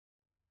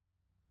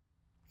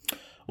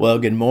Well,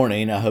 good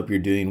morning. I hope you're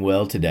doing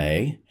well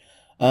today.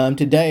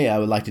 Today, I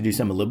would like to do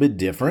something a little bit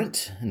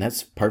different, and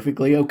that's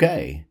perfectly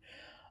okay.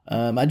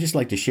 I'd just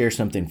like to share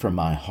something from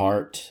my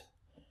heart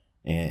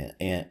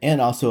and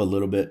also a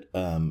little bit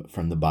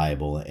from the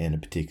Bible and a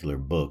particular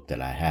book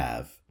that I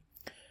have.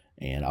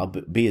 And I'll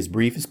be as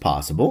brief as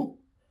possible.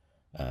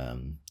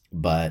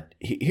 But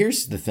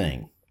here's the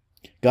thing.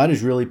 God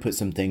has really put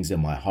some things in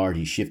my heart.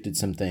 He shifted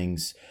some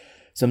things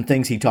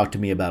he talked to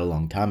me about a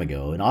long time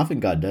ago. And often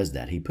God does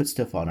that. He puts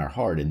stuff on our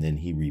heart and then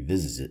he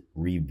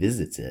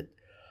revisits it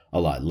a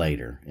lot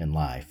later in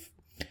life.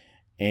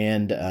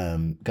 And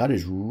God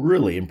has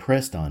really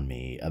impressed on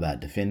me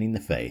about defending the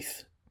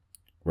faith,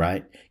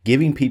 right?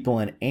 Giving people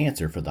an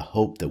answer for the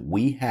hope that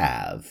we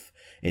have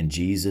in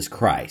Jesus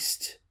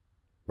Christ,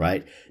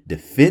 right?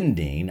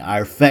 Defending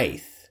our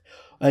faith.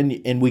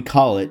 And we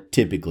call it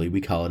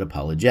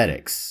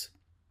apologetics.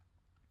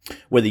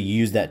 Whether you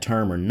use that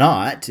term or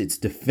not, it's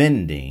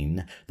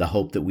defending the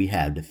hope that we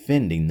have,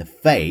 defending the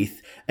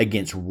faith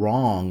against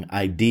wrong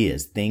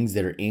ideas, things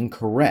that are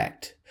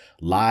incorrect,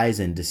 lies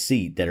and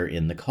deceit that are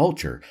in the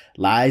culture,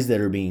 lies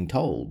that are being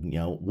told.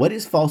 What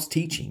is false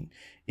teaching?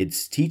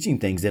 It's teaching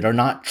things that are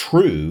not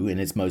true in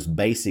its most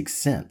basic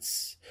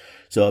sense.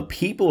 So if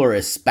people are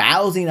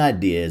espousing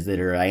ideas that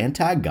are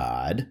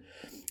anti-God,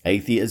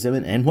 atheism,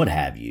 and what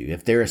have you,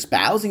 if they're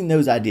espousing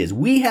those ideas,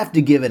 we have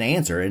to give an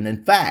answer. And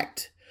in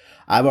fact,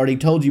 I've already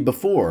told you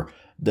before,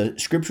 the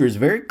scripture is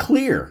very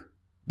clear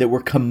that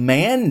we're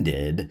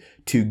commanded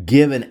to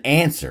give an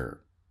answer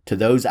to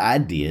those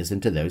ideas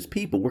and to those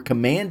people. We're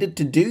commanded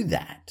to do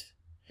that.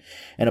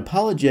 And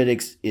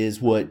apologetics is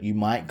what you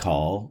might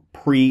call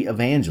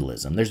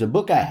pre-evangelism. There's a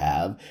book I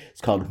have. It's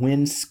called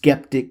When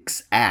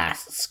Skeptics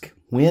Ask.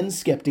 When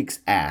Skeptics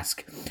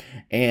Ask.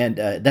 And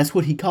that's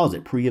what he calls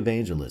it,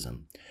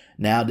 pre-evangelism.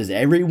 Now, does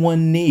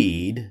everyone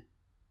need...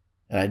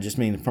 And I just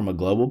mean from a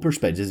global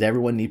perspective, does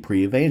everyone need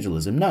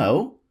pre-evangelism?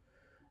 No,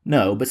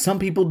 but some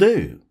people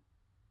do.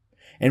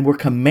 And we're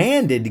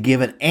commanded to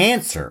give an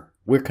answer.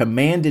 We're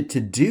commanded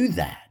to do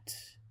that.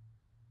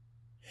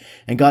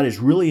 And God has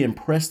really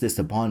impressed this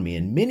upon me.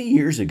 And many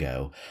years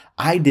ago,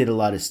 I did a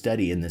lot of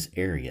study in this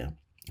area.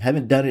 I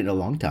haven't done it in a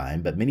long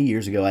time, but many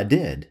years ago I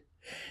did.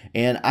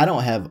 And I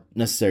don't have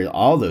necessarily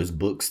all those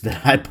books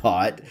that I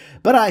bought,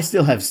 but I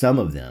still have some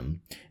of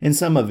them. And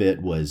some of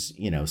it was,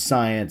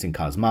 science and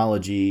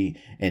cosmology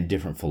and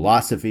different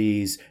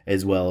philosophies,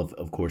 as well,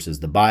 of course, as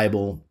the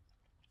Bible.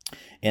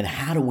 And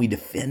how do we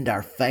defend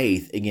our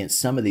faith against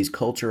some of these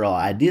cultural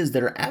ideas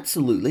that are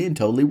absolutely and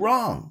totally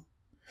wrong?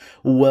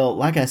 Well,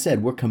 like I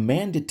said, we're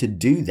commanded to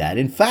do that.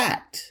 In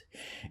fact,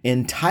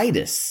 in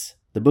Titus,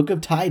 the book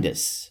of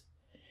Titus,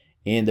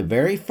 in the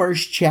very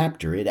first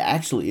chapter,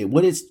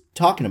 what it's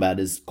talking about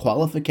is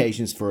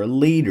qualifications for a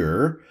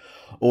leader,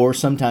 or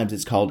sometimes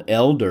it's called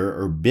elder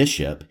or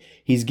bishop.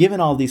 He's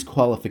given all these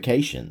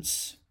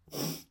qualifications,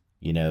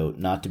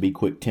 not to be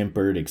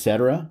quick-tempered,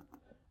 etc.,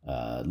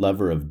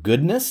 lover of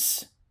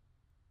goodness,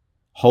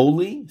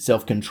 holy,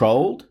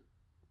 self-controlled,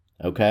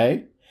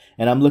 okay?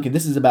 And I'm looking,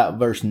 this is about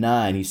verse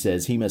 9. He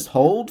says, he must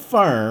hold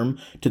firm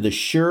to the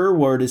sure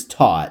word as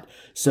taught,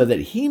 so that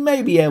he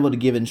may be able to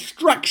give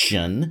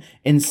instruction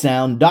in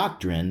sound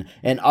doctrine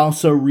and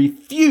also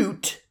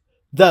refute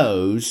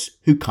those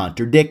who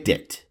contradict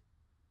it.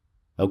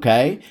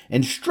 Okay?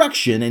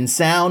 Instruction in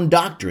sound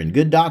doctrine,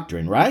 good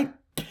doctrine, right?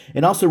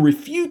 And also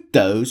refute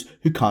those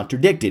who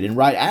contradict it. And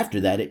right after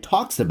that, it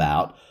talks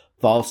about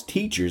false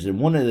teachers. And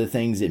one of the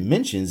things it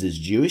mentions is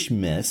Jewish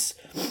myths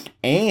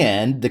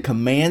and the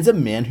commands of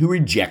men who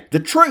reject the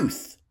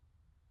truth.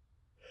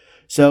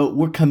 So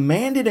we're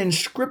commanded in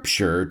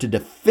Scripture to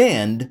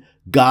defend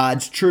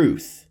God's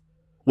truth,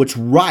 what's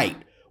right,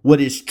 what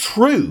is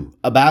true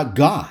about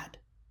God.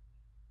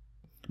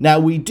 Now,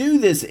 we do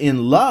this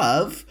in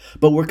love,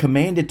 but we're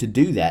commanded to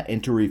do that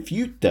and to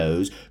refute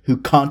those who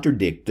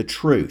contradict the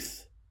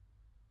truth.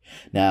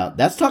 Now,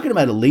 that's talking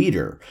about a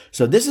leader.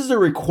 So this is a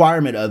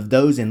requirement of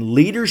those in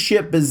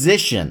leadership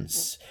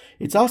positions.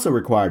 It's also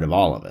required of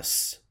all of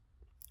us.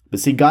 But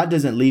see, God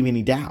doesn't leave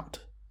any doubt.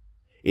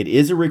 It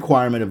is a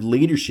requirement of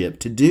leadership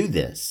to do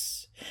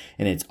this.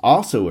 And it's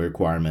also a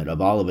requirement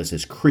of all of us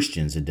as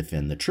Christians to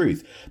defend the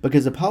truth.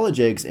 Because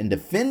apologetics and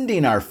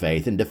defending our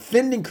faith and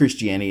defending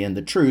Christianity and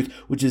the truth,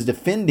 which is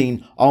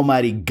defending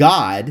Almighty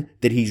God,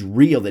 that He's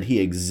real, that He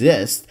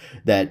exists,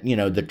 that,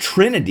 the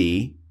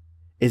Trinity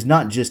is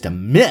not just a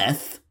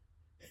myth,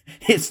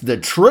 it's the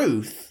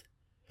truth.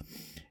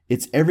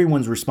 It's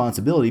everyone's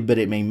responsibility, but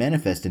it may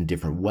manifest in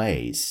different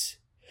ways.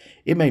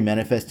 It may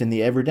manifest in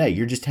the everyday.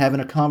 You're just having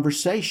a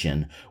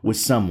conversation with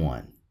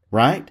someone,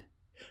 right?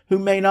 Who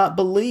may not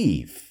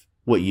believe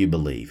what you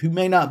believe, who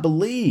may not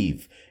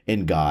believe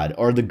in God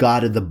or the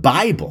God of the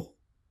Bible.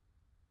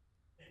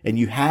 And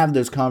you have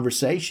those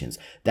conversations.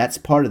 That's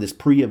part of this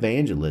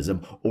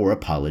pre-evangelism or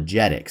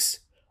apologetics.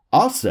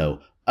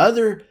 Also,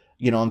 other,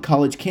 on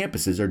college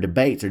campuses or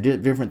debates or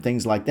different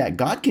things like that,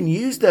 God can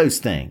use those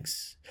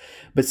things.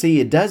 But see,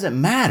 it doesn't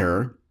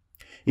matter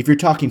if you're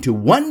talking to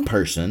one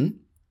person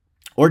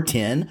or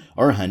 10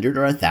 or 100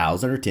 or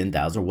 1,000 or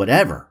 10,000 or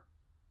whatever.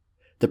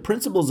 The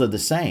principles are the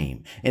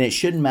same, and it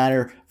shouldn't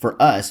matter for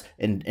us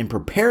in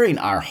preparing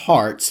our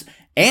hearts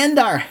and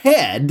our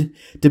head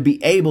to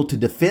be able to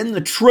defend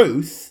the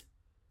truth,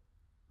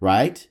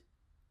 right?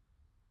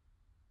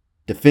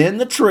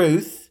 Defend the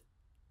truth.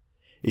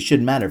 It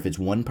shouldn't matter if it's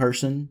one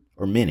person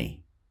or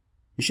many.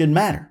 It shouldn't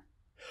matter.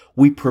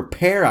 We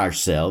prepare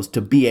ourselves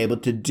to be able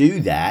to do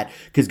that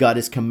because God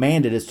has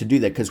commanded us to do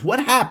that. Because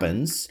what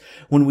happens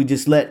when we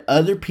just let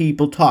other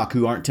people talk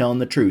who aren't telling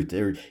the truth?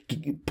 They're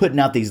putting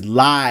out these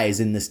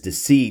lies and this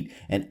deceit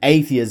and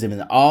atheism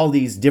and all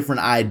these different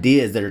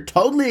ideas that are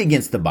totally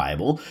against the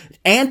Bible,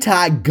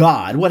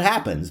 anti-God. What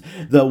happens?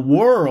 The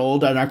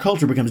world and our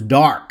culture becomes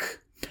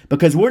dark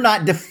because we're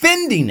not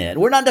defending it.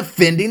 We're not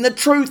defending the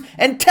truth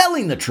and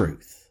telling the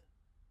truth.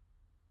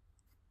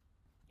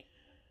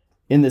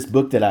 In this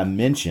book that I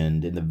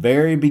mentioned, in the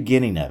very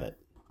beginning of it,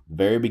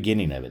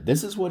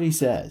 this is what he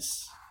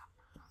says,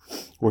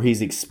 where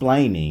he's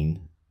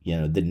explaining,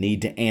 the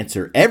need to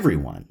answer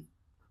everyone,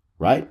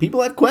 right?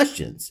 People have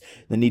questions.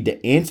 The need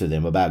to answer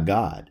them about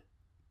God.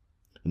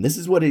 And this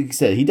is what he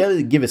said. He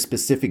doesn't give a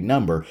specific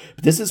number,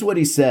 but this is what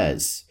he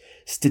says.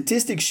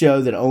 Statistics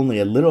show that only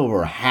a little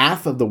over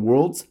half of the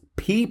world's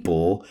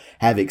people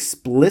have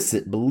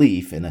explicit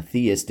belief in a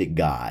theistic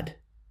God.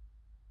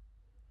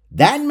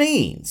 That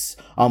means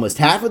almost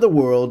half of the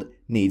world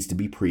needs to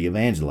be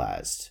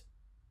pre-evangelized.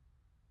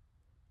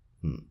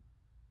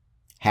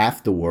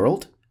 Half the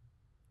world?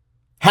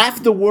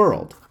 Half the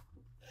world.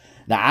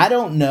 Now, I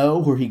don't know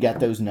where he got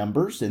those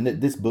numbers, and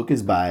this book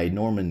is by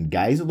Norman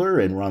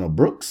Geisler and Ronald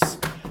Brooks.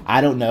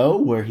 I don't know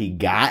where they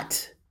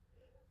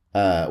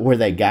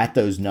got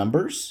those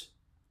numbers,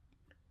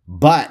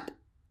 but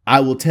I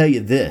will tell you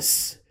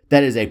this: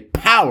 that is a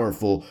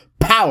powerful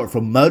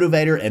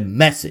motivator and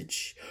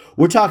message.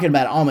 We're talking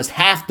about almost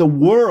half the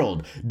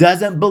world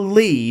doesn't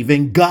believe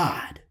in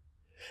God.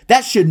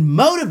 That should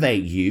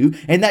motivate you,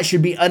 and that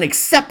should be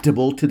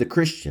unacceptable to the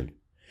Christian.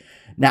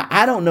 Now,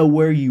 I don't know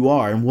where you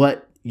are and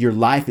what your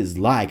life is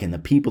like and the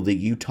people that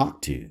you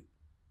talk to.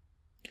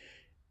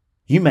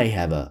 You may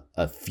have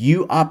a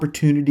few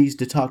opportunities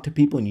to talk to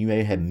people, and you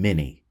may have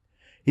many.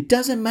 It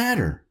doesn't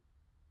matter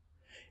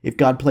if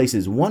God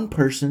places one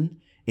person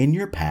in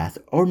your path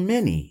or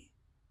many.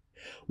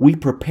 We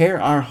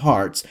prepare our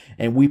hearts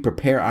and we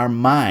prepare our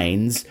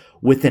minds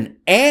with an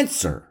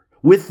answer,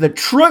 with the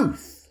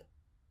truth.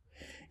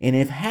 And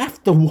if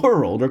half the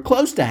world, or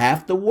close to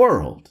half the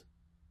world,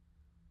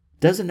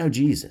 doesn't know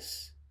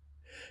Jesus,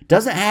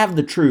 doesn't have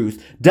the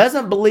truth,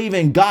 doesn't believe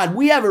in God,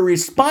 we have a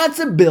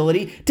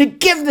responsibility to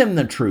give them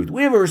the truth.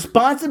 We have a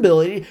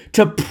responsibility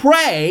to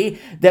pray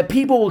that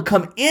people will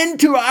come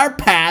into our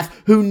path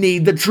who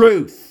need the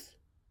truth.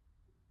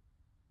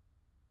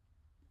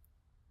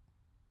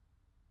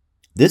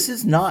 This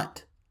is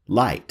not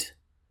light.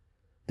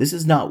 This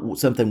is not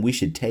something we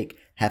should take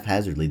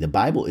haphazardly. The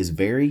Bible is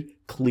very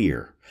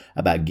clear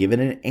about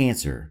giving an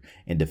answer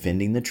and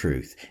defending the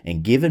truth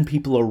and giving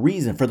people a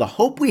reason for the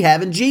hope we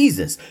have in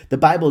Jesus. The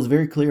Bible is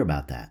very clear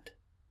about that.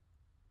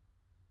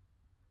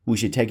 We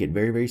should take it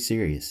very, very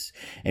serious.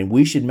 And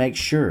we should make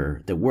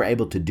sure that we're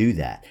able to do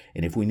that.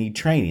 And if we need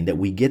training, that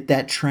we get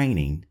that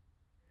training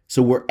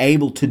so we're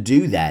able to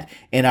do that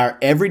in our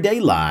everyday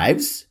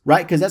lives,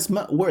 right? Because that's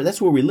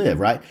where we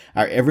live, right?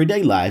 Our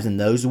everyday lives and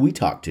those we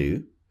talk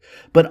to,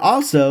 but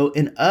also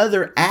in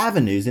other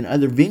avenues and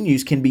other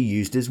venues can be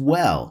used as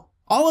well.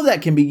 All of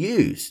that can be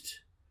used.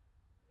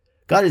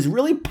 God is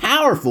really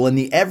powerful in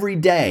the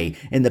everyday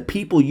and the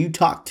people you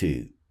talk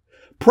to.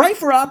 Pray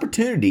for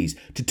opportunities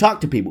to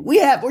talk to people.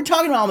 We're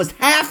talking about almost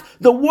half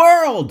the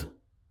world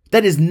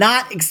that is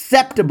not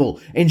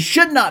acceptable and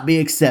should not be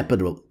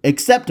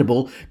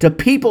acceptable to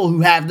people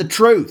who have the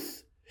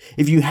truth.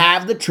 If you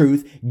have the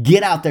truth,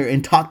 get out there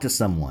and talk to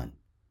someone.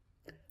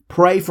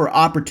 Pray for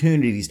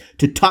opportunities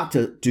to talk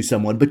to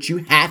someone, but you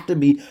have to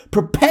be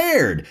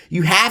prepared.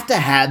 You have to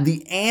have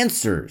the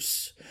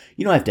answers.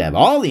 You don't have to have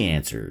all the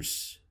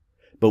answers,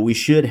 but we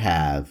should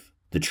have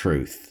the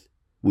truth.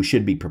 We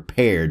should be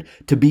prepared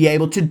to be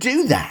able to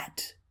do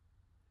that.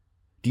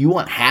 Do you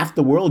want half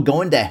the world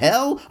going to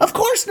hell? Of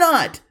course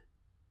not.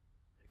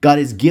 God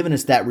has given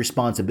us that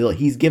responsibility.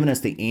 He's given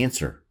us the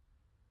answer.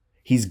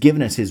 He's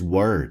given us His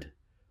word,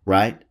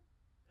 right?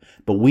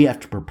 But we have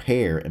to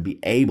prepare and be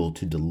able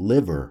to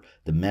deliver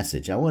the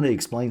message. I want to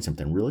explain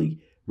something really,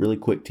 really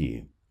quick to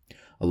you.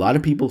 A lot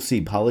of people see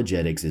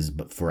apologetics as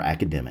for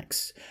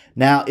academics.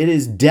 Now, it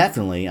is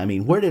definitely,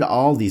 where did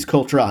all these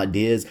cultural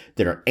ideas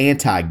that are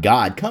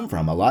anti-God come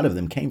from? A lot of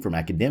them came from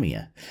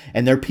academia.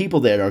 And there are people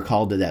that are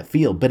called to that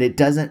field, but it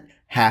doesn't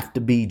have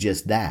to be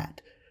just that,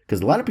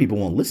 because a lot of people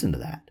won't listen to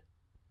that.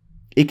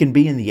 It can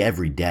be in the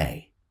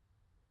everyday.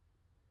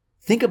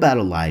 Think about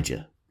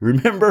Elijah.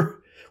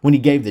 Remember when he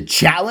gave the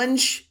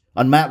challenge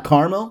on Mount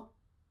Carmel?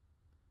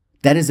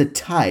 That is a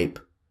type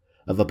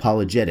of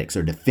apologetics,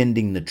 or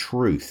defending the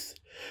truth.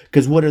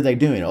 Because what are they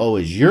doing? Oh,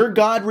 is your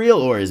God real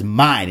or is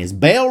mine? Is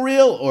Baal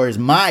real or is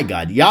my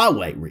God,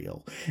 Yahweh,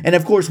 real? And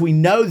of course, we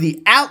know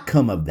the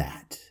outcome of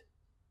that.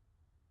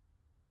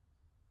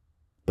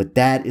 But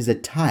that is a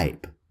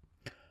type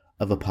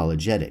of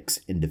apologetics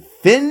in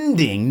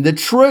defending the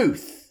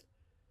truth,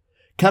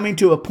 coming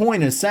to a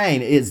point of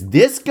saying, is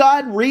this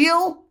God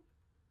real?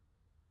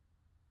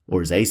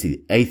 Or is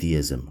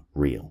atheism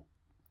real?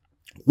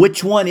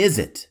 Which one is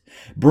it?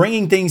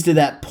 Bringing things to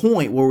that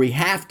point where we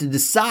have to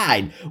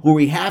decide, where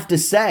we have to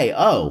say,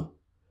 oh,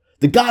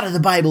 the God of the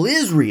Bible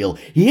is real.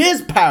 He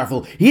is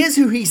powerful. He is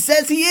who he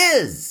says he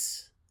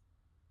is.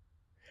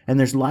 And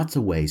there's lots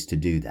of ways to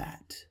do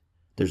that.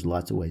 There's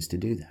lots of ways to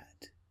do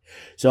that.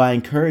 So I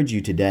encourage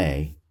you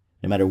today,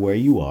 no matter where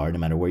you are, no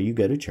matter where you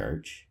go to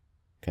church,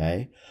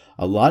 okay?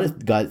 A lot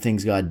of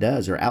things God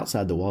does are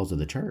outside the walls of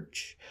the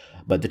church.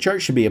 But the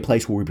church should be a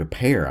place where we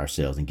prepare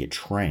ourselves and get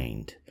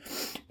trained.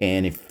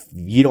 And if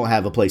you don't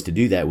have a place to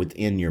do that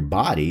within your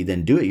body,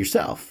 then do it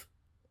yourself.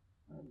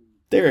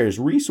 There's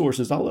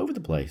resources all over the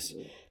place.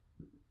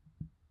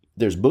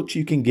 There's books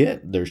you can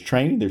get. There's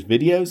training. There's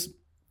videos.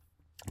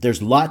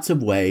 There's lots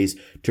of ways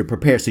to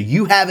prepare. So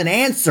you have an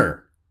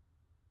answer.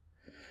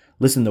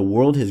 Listen, the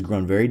world has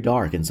grown very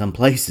dark in some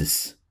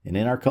places. And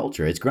in our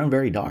culture, it's grown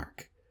very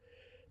dark.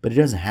 But it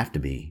doesn't have to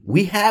be.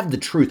 We have the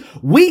truth.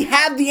 We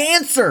have the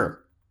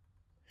answer.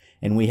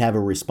 And we have a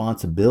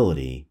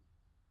responsibility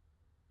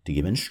to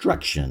give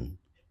instruction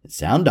and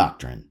sound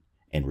doctrine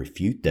and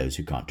refute those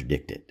who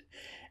contradict it.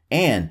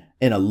 And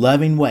in a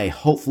loving way,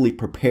 hopefully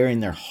preparing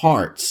their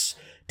hearts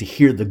to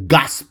hear the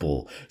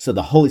gospel so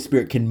the Holy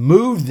Spirit can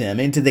move them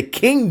into the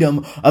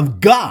kingdom of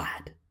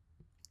God.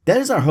 That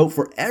is our hope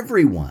for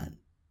everyone.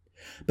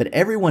 But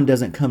everyone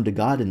doesn't come to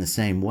God in the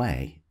same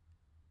way.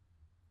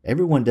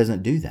 Everyone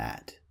doesn't do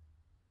that.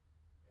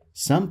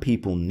 Some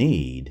people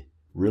need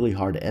really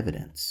hard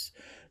evidence.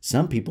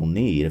 Some people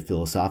need a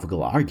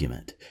philosophical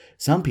argument.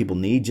 Some people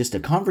need just a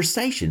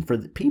conversation for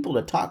the people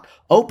to talk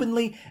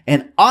openly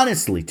and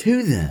honestly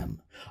to them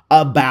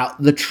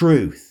about the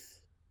truth.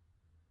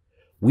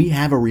 We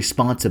have a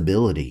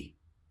responsibility.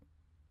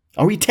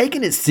 Are we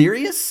taking it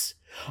serious?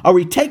 Are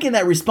we taking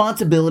that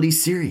responsibility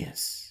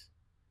serious?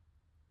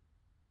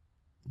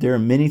 There are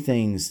many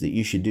things that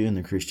you should do in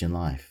the Christian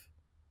life.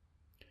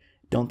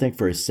 Don't think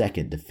for a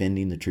second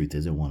defending the truth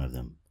isn't one of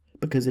them,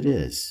 because it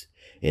is.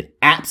 It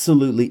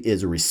absolutely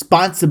is a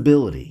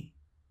responsibility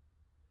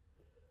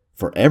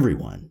for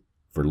everyone,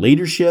 for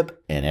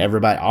leadership and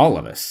everybody, all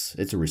of us.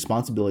 It's a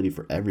responsibility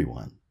for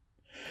everyone.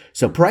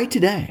 So pray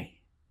today.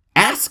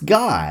 Ask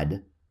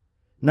God,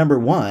 number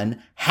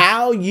one,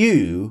 how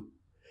you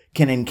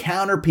can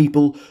encounter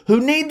people who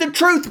need the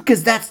truth,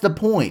 because that's the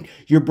point.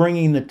 You're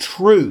bringing the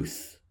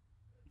truth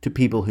to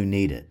people who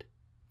need it,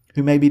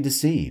 who may be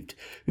deceived,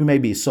 who may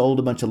be sold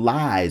a bunch of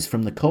lies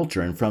from the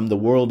culture and from the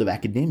world of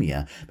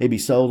academia, maybe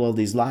sold all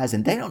these lies,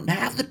 and they don't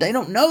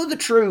know the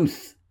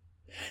truth.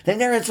 They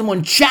never had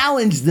someone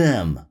challenge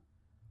them.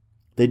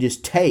 They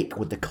just take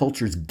what the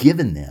culture's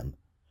given them.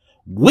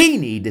 We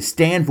need to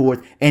stand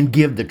forth and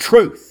give the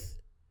truth.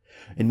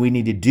 And we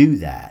need to do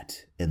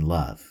that in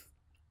love.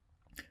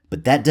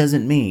 But that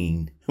doesn't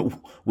mean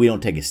we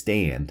don't take a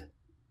stand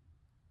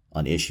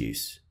on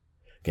issues.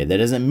 Okay, that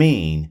doesn't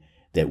mean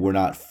that we're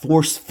not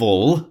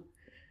forceful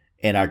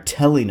in our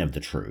telling of the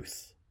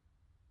truth.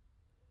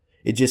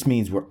 It just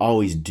means we're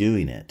always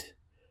doing it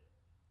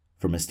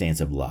from a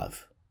stance of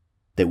love,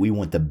 that we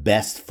want the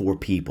best for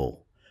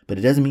people. But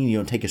it doesn't mean you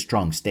don't take a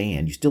strong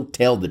stand. You still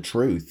tell the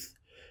truth.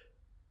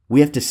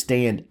 We have to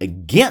stand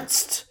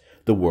against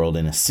the world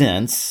in a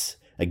sense,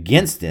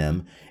 against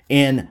them,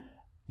 and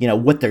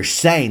what they're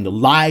saying, the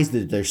lies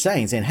that they're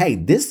saying hey,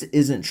 this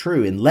isn't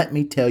true, and let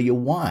me tell you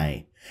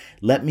why.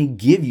 Let me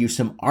give you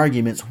some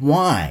arguments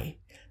why.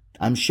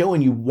 I'm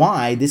showing you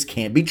why this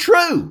can't be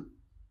true.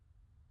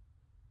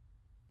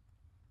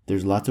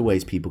 There's lots of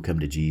ways people come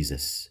to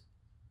Jesus.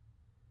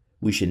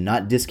 We should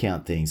not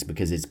discount things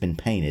because it's been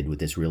painted with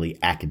this really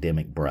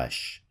academic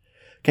brush.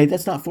 Okay,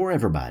 that's not for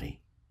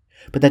everybody.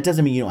 But that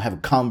doesn't mean you don't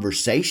have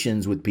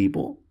conversations with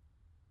people.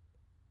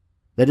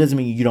 That doesn't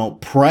mean you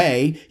don't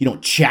pray, you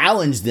don't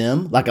challenge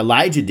them like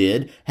Elijah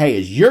did. Hey,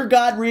 is your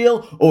God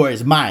real or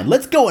is mine?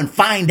 Let's go and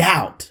find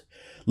out.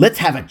 Let's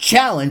have a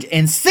challenge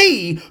and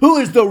see who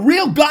is the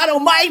real God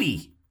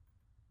Almighty.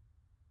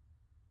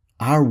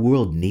 Our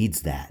world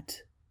needs that.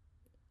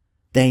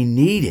 They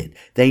need it.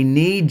 They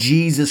need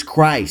Jesus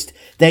Christ.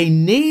 They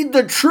need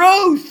the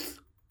truth.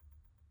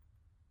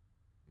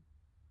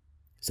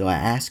 So I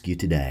ask you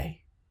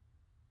today,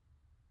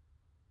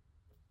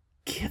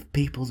 give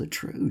people the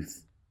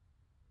truth.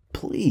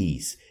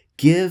 Please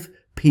give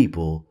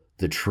people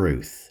the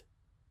truth.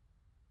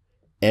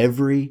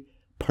 Every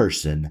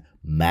person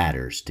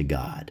matters to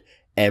God.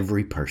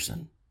 Every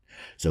person.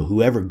 So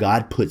whoever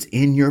God puts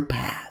in your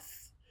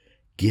path,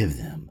 give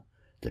them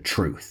the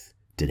truth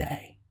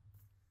today.